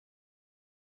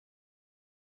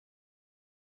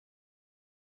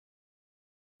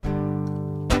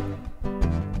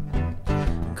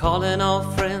calling all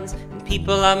friends and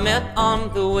people I met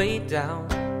on the way down.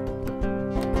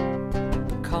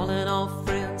 Calling all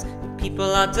friends and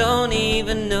people I don't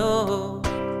even know.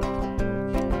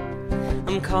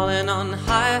 I'm calling on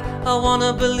high, I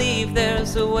wanna believe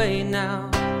there's a way now.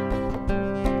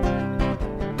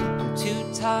 I'm too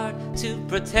tired to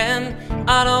pretend,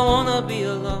 I don't wanna be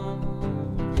alone.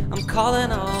 I'm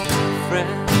calling all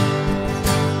friends.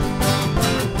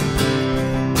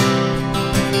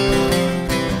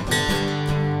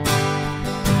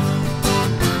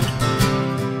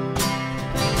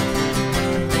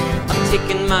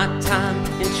 Taking my time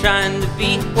in trying to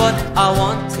be what I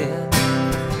wanted,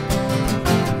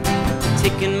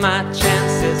 taking my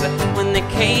chances when they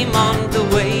came on the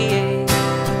way.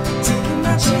 Taking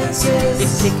my chances.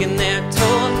 They've taken their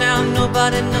toll, now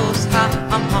nobody knows how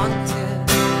I'm haunted.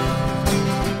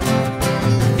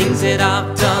 The things that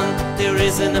I've done, there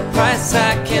isn't a price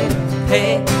I can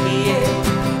pay.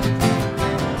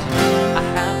 I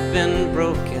have been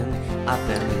broken, I've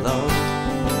been low.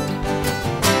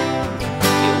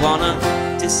 Wanna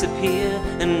disappear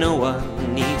and no one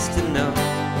needs to know.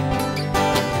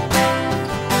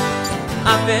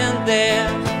 I've been there,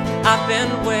 I've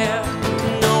been where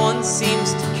no one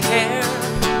seems to care.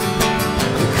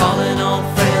 I'm calling all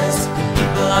friends,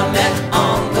 people I met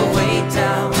on the way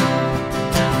down.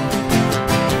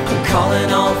 I'm calling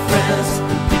all friends,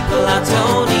 people I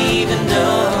don't even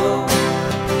know.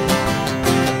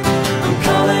 I'm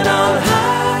calling all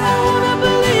high, I wanna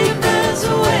believe there's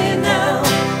a way now.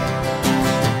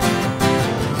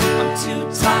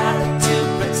 Tired to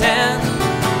pretend,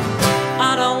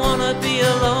 I don't wanna be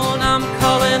alone. I'm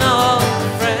calling all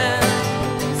friends.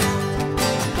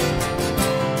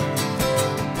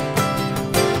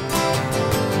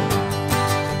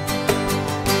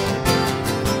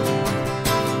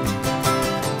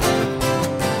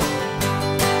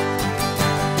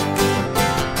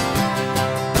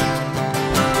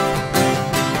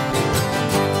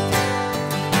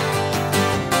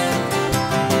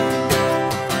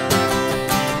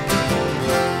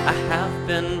 I have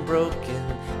been broken,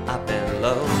 I've been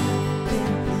low.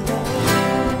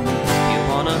 You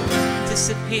wanna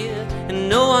disappear and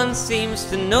no one seems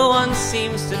to know,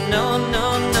 no, no,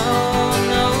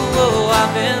 no.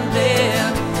 I've been there.